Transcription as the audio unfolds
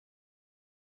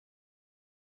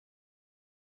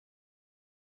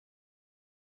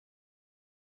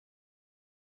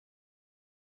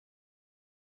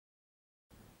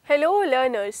Hello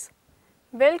learners,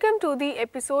 welcome to the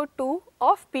episode 2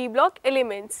 of P block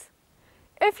elements.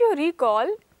 If you recall,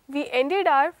 we ended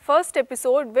our first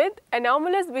episode with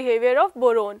anomalous behavior of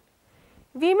boron.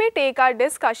 We may take our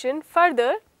discussion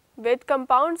further with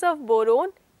compounds of boron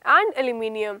and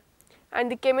aluminium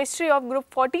and the chemistry of group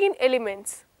 14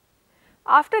 elements.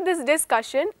 After this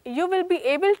discussion, you will be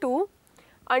able to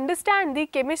understand the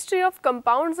chemistry of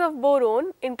compounds of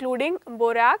boron including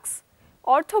borax,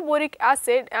 orthoboric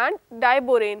acid and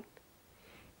diborane.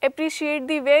 Appreciate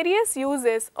the various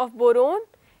uses of boron,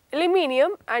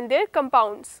 aluminium and their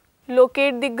compounds.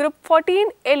 Locate the group 14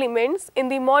 elements in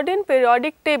the modern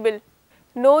periodic table.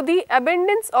 Know the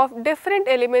abundance of different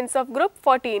elements of group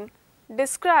 14.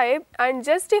 Describe and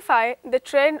justify the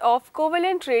trend of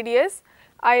covalent radius,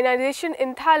 ionization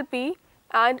enthalpy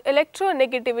and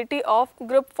electronegativity of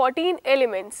group 14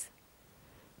 elements.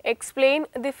 Explain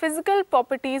the physical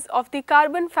properties of the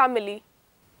carbon family.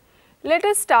 Let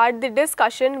us start the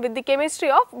discussion with the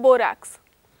chemistry of borax.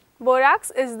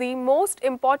 Borax is the most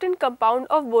important compound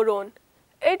of boron.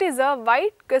 It is a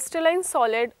white crystalline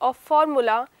solid of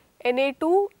formula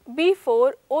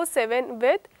Na2B4O7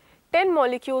 with 10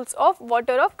 molecules of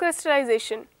water of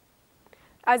crystallization.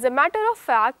 As a matter of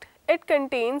fact, it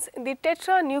contains the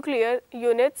tetranuclear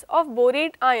units of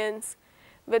borate ions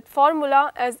with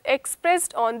formula as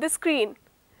expressed on the screen.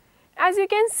 As you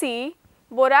can see,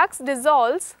 borax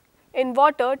dissolves in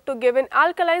water to give an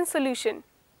alkaline solution.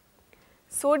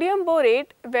 Sodium borate,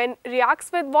 when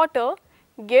reacts with water,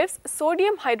 gives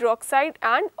sodium hydroxide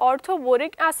and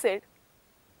orthoboric acid.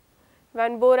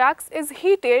 When borax is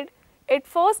heated, it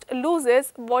first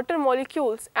loses water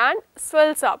molecules and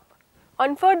swells up.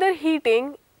 On further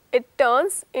heating, it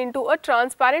turns into a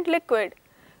transparent liquid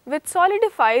which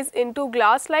solidifies into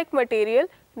glass-like material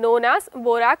known as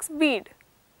borax bead.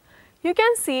 You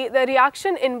can see the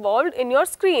reaction involved in your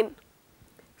screen.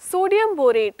 Sodium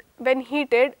borate, when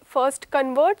heated, first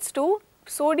converts to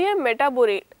sodium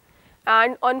metaborate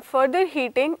and on further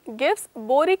heating gives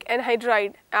boric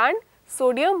anhydride and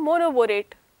sodium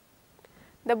monoborate.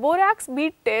 The borax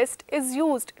bead test is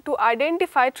used to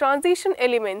identify transition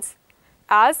elements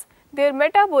as their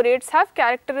metaborates have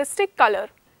characteristic color.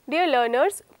 Dear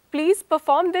learners, please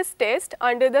perform this test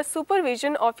under the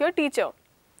supervision of your teacher.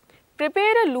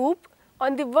 Prepare a loop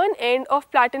on the one end of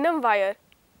platinum wire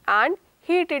and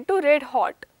heat it to red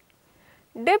hot.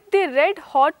 Dip the red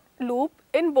hot loop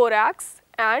in borax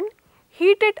and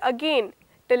heat it again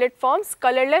till it forms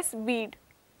colorless bead.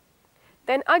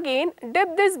 Then again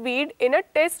dip this bead in a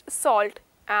test salt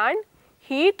and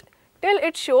heat till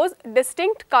it shows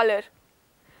distinct color.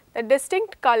 The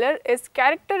distinct color is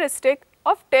characteristic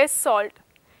of test salt.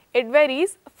 It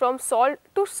varies from salt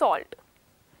to salt.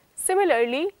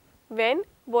 Similarly, when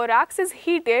borax is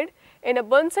heated in a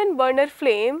Bunsen burner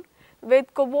flame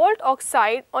with cobalt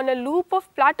oxide on a loop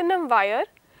of platinum wire,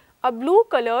 a blue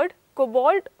colored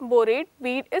cobalt borate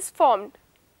bead is formed.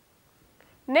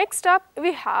 Next up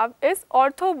we have is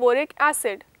orthoboric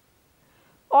acid.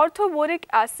 Orthoboric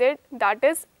acid, that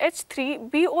is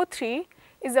H3BO3,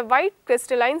 is a white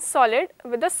crystalline solid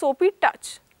with a soapy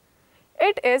touch.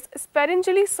 It is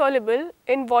sparingly soluble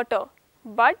in water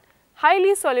but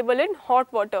highly soluble in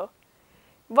hot water.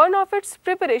 One of its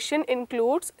preparation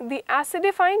includes the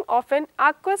acidifying of an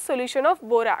aqueous solution of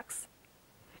borax.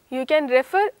 You can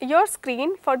refer your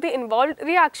screen for the involved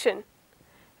reaction.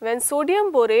 When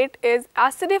sodium borate is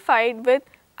acidified with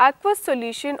aqueous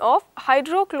solution of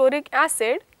hydrochloric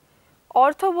acid,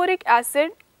 orthoboric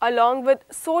acid along with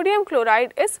sodium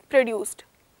chloride is produced.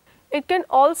 It can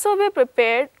also be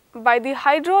prepared by the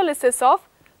hydrolysis of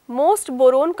most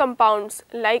boron compounds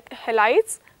like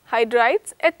halides,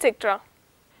 hydrides, etc.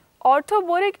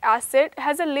 Orthoboric acid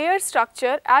has a layer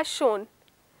structure as shown.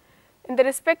 In the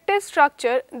respective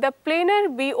structure, the planar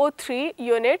BO3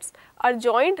 units are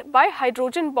joined by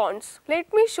hydrogen bonds.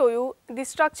 Let me show you the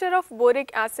structure of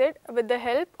boric acid with the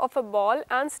help of a ball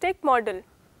and stick model.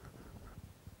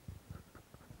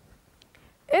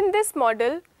 In this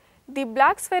model, the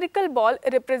black spherical ball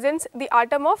represents the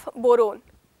atom of boron.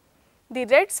 The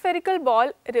red spherical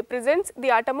ball represents the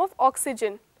atom of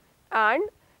oxygen and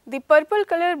the purple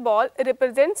color ball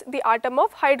represents the atom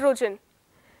of hydrogen.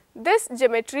 This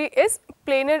geometry is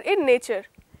planar in nature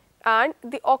and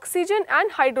the oxygen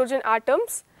and hydrogen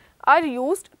atoms are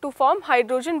used to form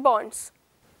hydrogen bonds.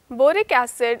 Boric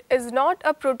acid is not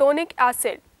a protonic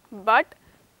acid but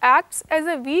acts as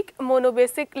a weak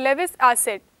monobasic Lewis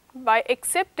acid by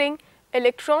accepting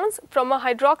electrons from a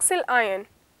hydroxyl ion.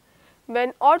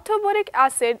 When orthoboric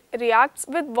acid reacts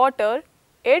with water,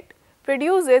 it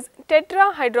produces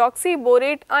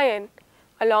tetrahydroxyborate ion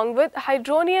along with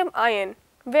hydronium ion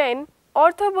When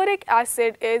orthoboric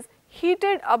acid is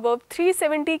heated above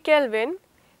 370 Kelvin,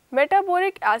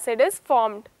 metaboric acid is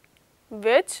formed,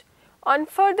 which on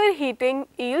further heating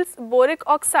yields boric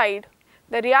oxide.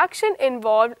 The reaction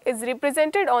involved is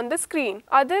represented on the screen.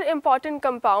 Other important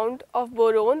compound of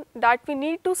boron that we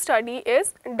need to study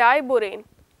is diborane.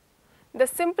 The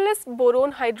simplest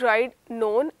boron hydride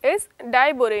known is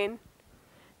diborane.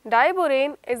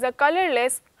 Diborane is a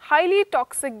colorless, highly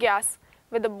toxic gas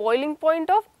with a boiling point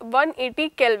of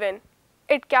 180 Kelvin.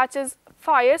 It catches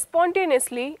fire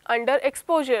spontaneously under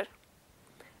exposure.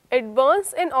 It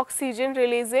burns in oxygen,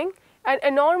 releasing an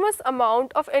enormous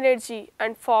amount of energy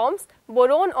and forms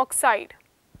boron oxide.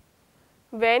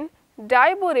 When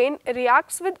diborane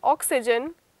reacts with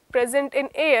oxygen present in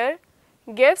air,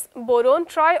 gives boron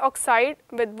trioxide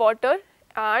with water,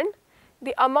 and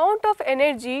the amount of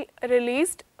energy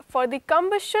released for the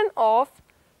combustion of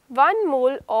 1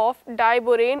 mole of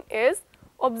diborane is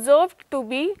observed to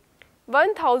be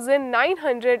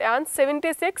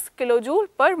 1976 kJ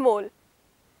per mole.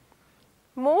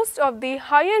 Most of the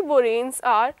higher boranes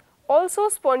are also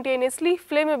spontaneously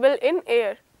flammable in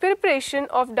air. Preparation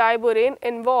of diborane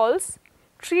involves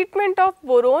treatment of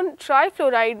boron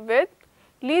trifluoride with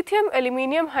lithium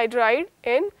aluminium hydride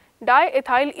in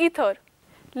diethyl ether.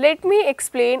 Let me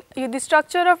explain you the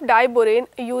structure of diborane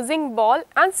using ball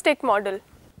and stick model.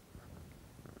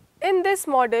 In this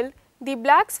model, the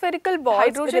black spherical ball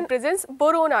hydrogen represents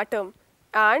boron atom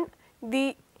and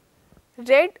the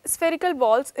red spherical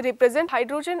balls represent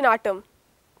hydrogen atom.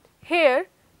 Here,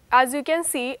 as you can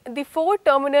see, the 4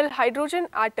 terminal hydrogen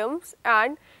atoms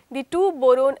and the 2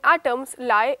 boron atoms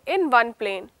lie in one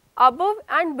plane. Above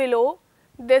and below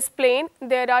this plane,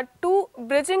 there are 2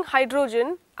 bridging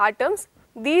hydrogen atoms.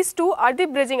 These 2 are the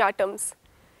bridging atoms.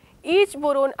 Each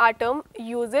boron atom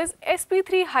uses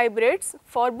sp3 hybrids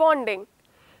for bonding.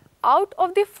 Out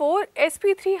of the 4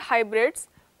 sp3 hybrids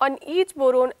on each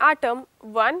boron atom,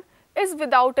 1 is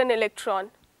without an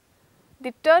electron.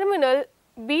 The terminal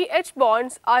BH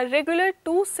bonds are regular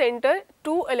 2 center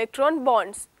 2 electron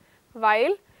bonds,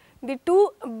 while the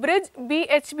 2 bridge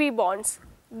BHB bonds,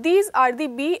 these are the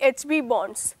BHB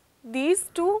bonds. These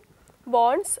 2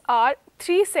 bonds are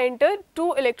 3 center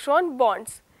 2 electron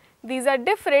bonds. These are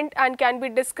different and can be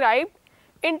described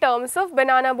in terms of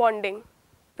banana bonding.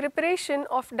 Preparation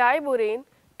of diborane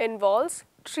involves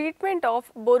treatment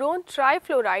of boron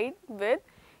trifluoride with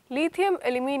lithium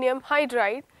aluminium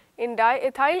hydride in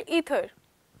diethyl ether.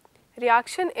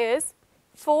 Reaction is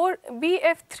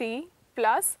 4BF3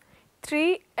 plus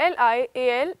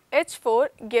 3LiAlH4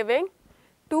 giving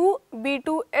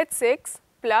 2B2H6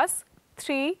 plus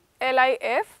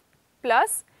 3LiF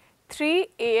plus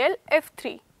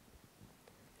 3AlF3.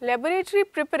 Laboratory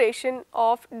preparation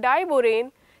of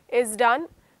diborane is done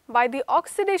by the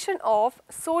oxidation of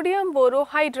sodium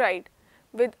borohydride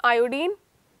with iodine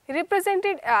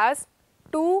represented as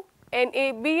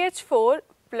 2NaBH4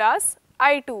 plus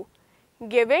I2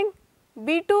 giving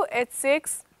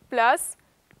B2H6 plus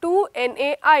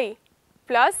 2NaI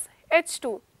plus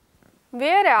H2.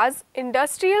 Whereas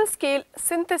industrial scale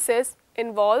synthesis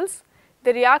involves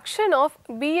the reaction of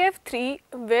BF3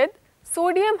 with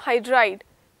sodium hydride,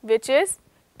 which is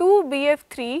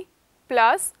 2BF3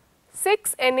 plus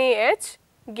 6NaH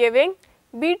giving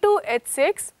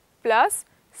B2H6 plus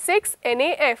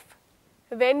 6NaF.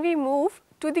 When we move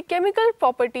to the chemical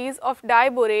properties of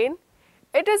diborane,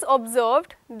 it is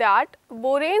observed that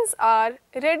boranes are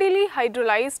readily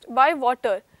hydrolyzed by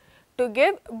water to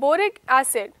give boric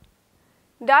acid.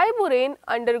 Diborane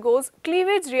undergoes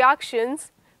cleavage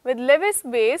reactions with Lewis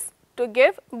base to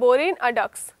give borane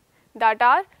adducts, that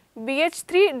are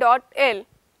BH3.L.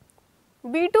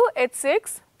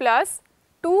 B2H6 plus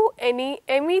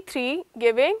 2NeMe3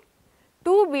 giving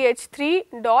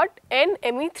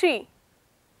 2BH3.NMe3.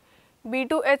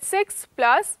 B2H6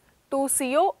 plus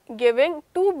 2CO giving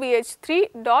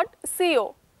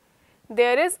 2BH3.CO.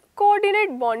 There is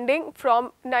coordinate bonding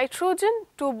from nitrogen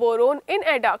to boron in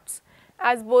adducts,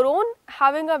 as boron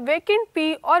having a vacant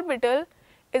p orbital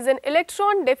is an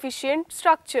electron deficient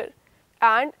structure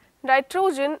and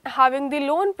nitrogen having the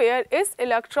lone pair is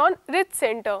electron rich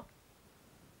center.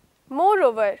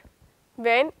 Moreover,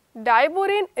 when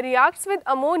diborane reacts with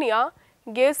ammonia,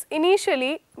 gives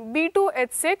initially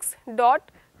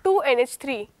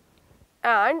B2H6.2NH3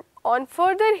 and on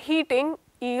further heating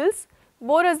yields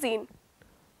borazine,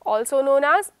 also known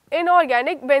as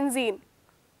inorganic benzene,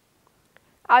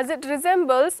 as it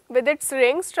resembles with its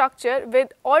ring structure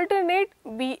with alternate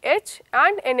BH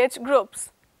and NH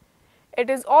groups. It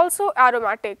is also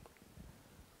aromatic.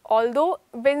 Although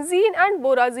benzene and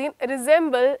borazine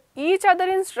resemble each other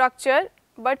in structure,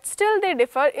 but still they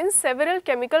differ in several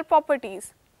chemical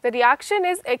properties. The reaction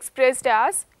is expressed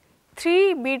as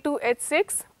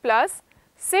 3B2H6 plus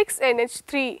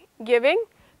 6NH3 giving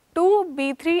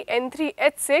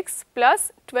 2B3N3H6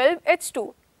 plus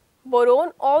 12H2.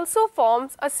 Boron also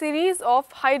forms a series of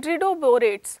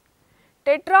hydridoborates.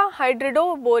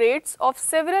 Tetrahydridoborates of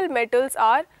several metals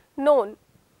are known.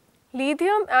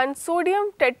 Lithium and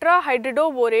sodium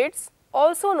tetrahydridoborates,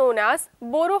 also known as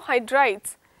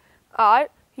borohydrides, are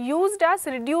used as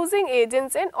reducing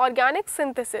agents in organic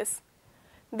synthesis.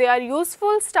 They are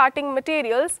useful starting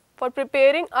materials for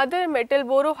preparing other metal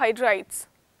borohydrides.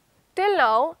 Till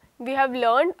now, we have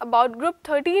learned about group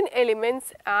 13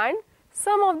 elements and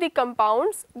some of the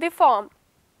compounds they form.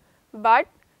 But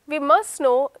we must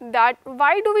know that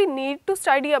why do we need to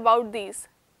study about these.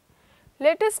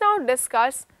 Let us now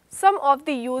discuss some of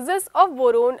the uses of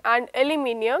boron and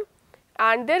aluminium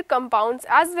and their compounds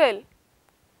as well.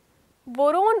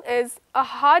 Boron is a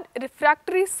hard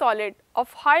refractory solid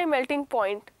of high melting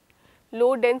point,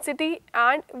 low density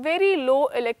and very low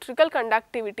electrical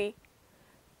conductivity,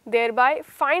 thereby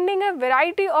finding a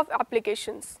variety of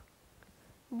applications.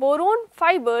 Boron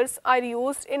fibers are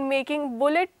used in making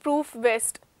bulletproof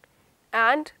vests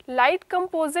and light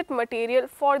composite material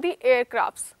for the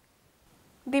aircrafts.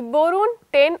 The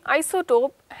boron-10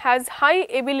 isotope has high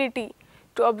ability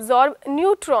to absorb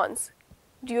neutrons,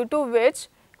 due to which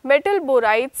metal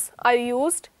borides are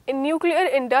used in nuclear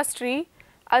industry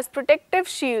as protective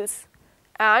shields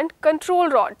and control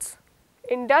rods.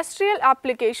 Industrial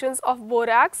applications of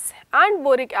borax and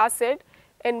boric acid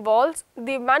involves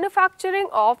the manufacturing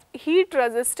of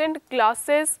heat-resistant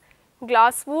glasses,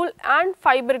 glass wool and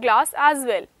fiberglass as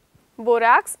well.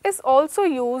 Borax is also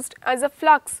used as a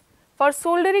flux for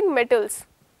soldering metals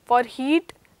for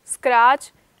heat,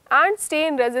 scratch and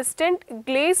stain resistant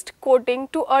glazed coating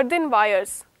to earthen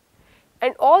wires,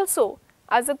 and also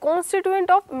as a constituent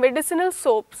of medicinal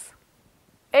soaps.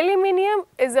 Aluminium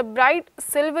is a bright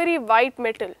silvery white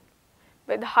metal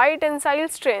with high tensile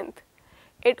strength.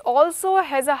 It also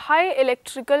has a high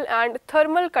electrical and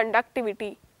thermal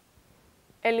conductivity.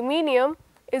 Aluminium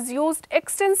is used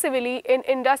extensively in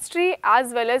industry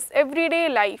as well as everyday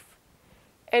life.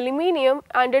 Aluminium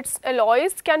and its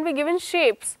alloys can be given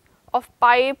shapes of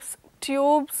pipes,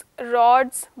 tubes,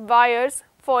 rods, wires,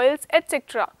 foils,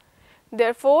 etc.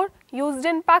 Therefore, used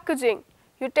in packaging,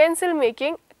 utensil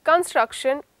making,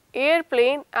 construction,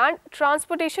 airplane and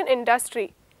transportation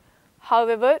industry.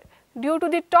 However, due to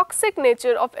the toxic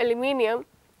nature of aluminium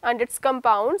and its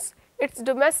compounds, its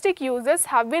domestic uses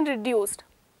have been reduced.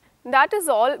 That is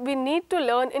all we need to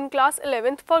learn in class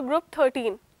 11th for group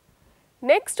 13.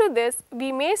 Next to this,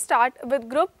 we may start with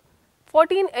group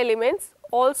 14 elements,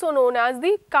 also known as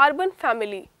the carbon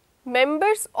family.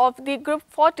 Members of the group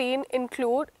 14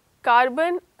 include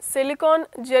carbon, silicon,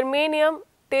 germanium,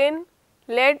 tin,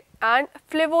 lead and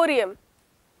flavorium.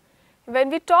 When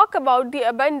we talk about the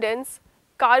abundance,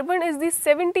 carbon is the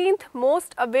 17th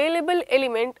most available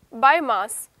element by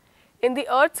mass in the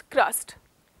Earth's crust.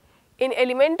 In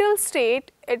elemental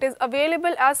state, it is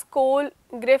available as coal,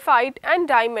 graphite and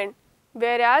diamond,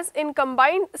 whereas in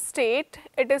combined state,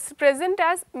 it is present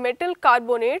as metal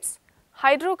carbonates,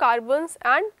 hydrocarbons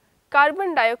and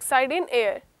carbon dioxide in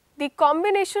air. The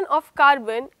combination of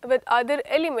carbon with other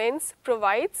elements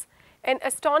provides an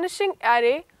astonishing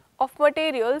array of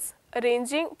materials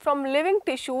ranging from living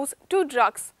tissues to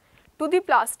drugs to the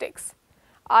plastics.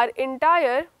 Our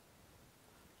entire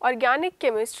organic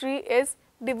chemistry is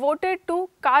devoted to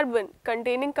carbon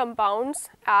containing compounds,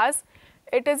 as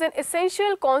it is an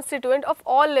essential constituent of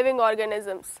all living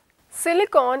organisms.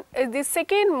 Silicon is the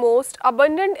second most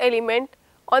abundant element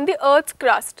on the Earth's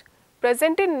crust,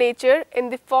 present in nature in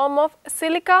the form of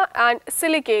silica and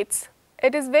silicates.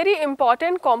 It is very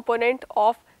important component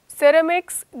of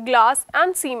ceramics, glass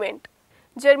and cement.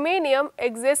 Germanium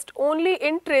exists only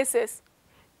in traces.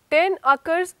 Tin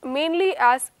occurs mainly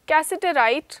as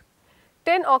cassiterite,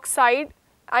 tin oxide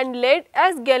and lead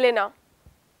as galena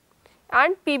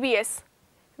and PBS,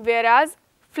 whereas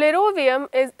flerovium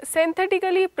is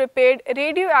synthetically prepared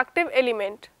radioactive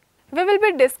element. We will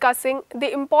be discussing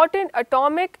the important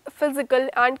atomic, physical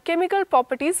and chemical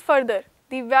properties further.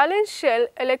 The valence shell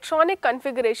electronic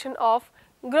configuration of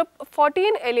group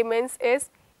 14 elements is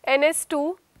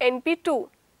Ns2 Np2,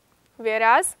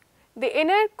 whereas the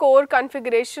inner core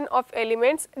configuration of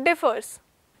elements differs.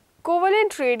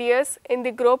 Covalent radius in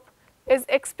the group is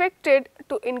expected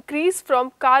to increase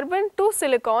from carbon to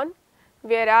silicon,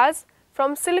 whereas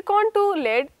from silicon to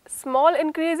lead small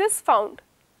increase is found.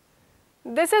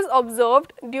 This is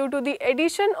observed due to the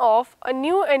addition of a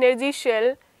new energy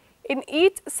shell in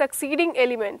each succeeding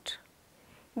element.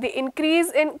 The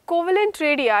increase in covalent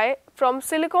radii from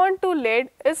silicon to lead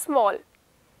is small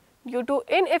due to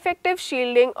ineffective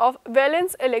shielding of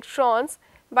valence electrons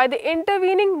by the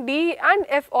intervening d and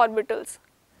f orbitals.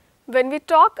 When we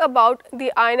talk about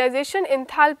the ionization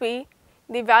enthalpy,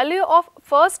 the value of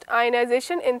first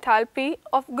ionization enthalpy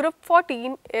of group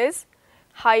 14 is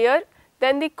higher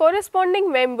than the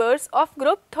corresponding members of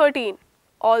group 13.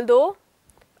 Although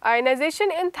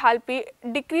ionization enthalpy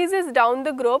decreases down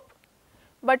the group,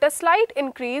 but a slight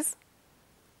increase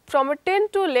from a tin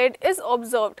to lead is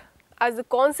observed as a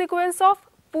consequence of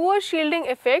poor shielding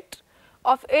effect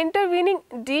of intervening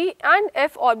d and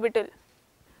f orbital.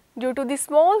 Due to the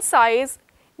small size,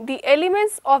 the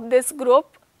elements of this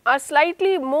group are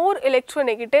slightly more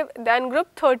electronegative than group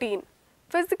 13.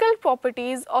 Physical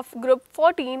properties of group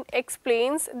 14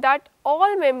 explains that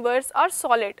all members are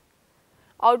solid,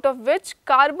 out of which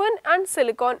carbon and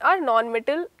silicon are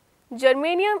non-metal,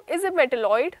 germanium is a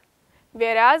metalloid,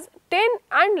 whereas tin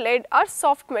and lead are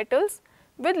soft metals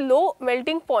with low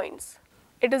melting points.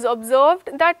 It is observed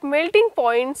that melting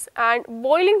points and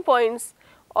boiling points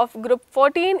of group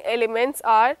 14 elements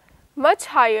are much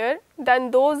higher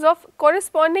than those of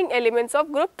corresponding elements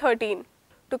of group 13.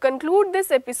 To conclude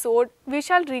this episode, we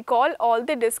shall recall all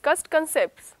the discussed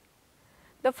concepts.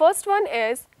 The first one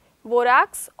is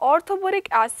borax, orthoboric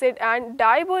acid and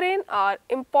diborane are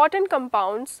important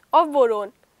compounds of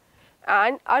boron,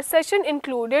 and our session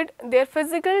included their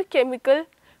physical, chemical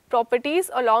properties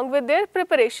along with their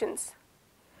preparations.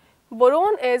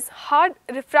 Boron is hard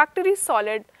refractory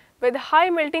solid with high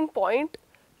melting point,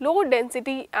 low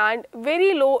density and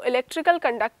very low electrical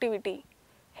conductivity.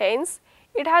 Hence,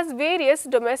 it has various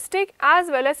domestic as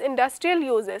well as industrial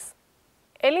uses.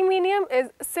 Aluminium is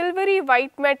silvery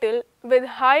white metal with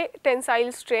high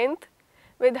tensile strength,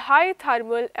 with high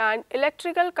thermal and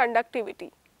electrical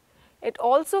conductivity. It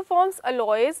also forms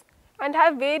alloys and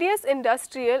have various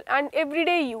industrial and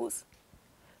everyday use.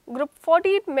 Group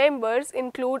 14 members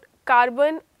include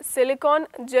carbon, silicon,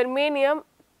 germanium,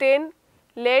 tin,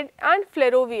 lead and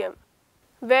flerovium.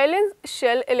 Valence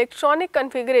shell electronic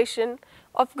configuration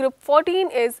of group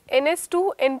 14 is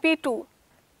Ns2Np2.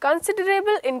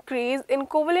 Considerable increase in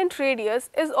covalent radius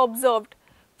is observed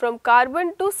from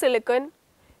carbon to silicon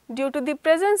due to the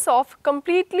presence of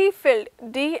completely filled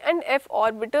d and f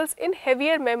orbitals in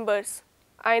heavier members.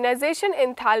 Ionization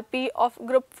enthalpy of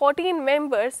group 14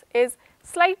 members is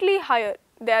slightly higher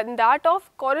than that of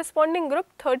corresponding group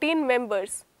 13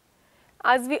 members.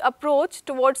 As we approach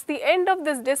towards the end of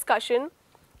this discussion,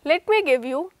 let me give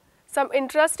you some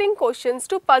interesting questions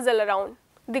to puzzle around.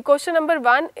 The question number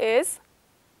 1 is,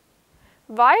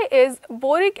 why is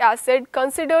boric acid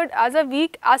considered as a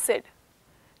weak acid?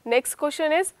 Next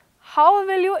question is, how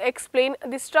will you explain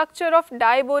the structure of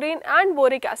diborane and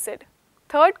boric acid?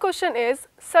 Third question is,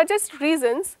 suggest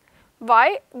reasons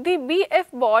why the BF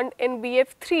bond in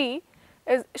BF3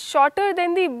 is shorter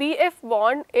than the BF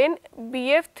bond in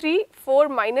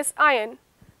BF3-4- ion.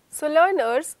 So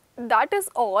learners, that is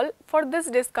all for this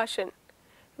discussion.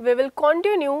 We will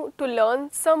continue to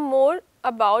learn some more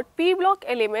about p block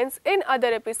elements in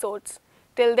other episodes.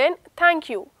 Till then, thank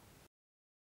you.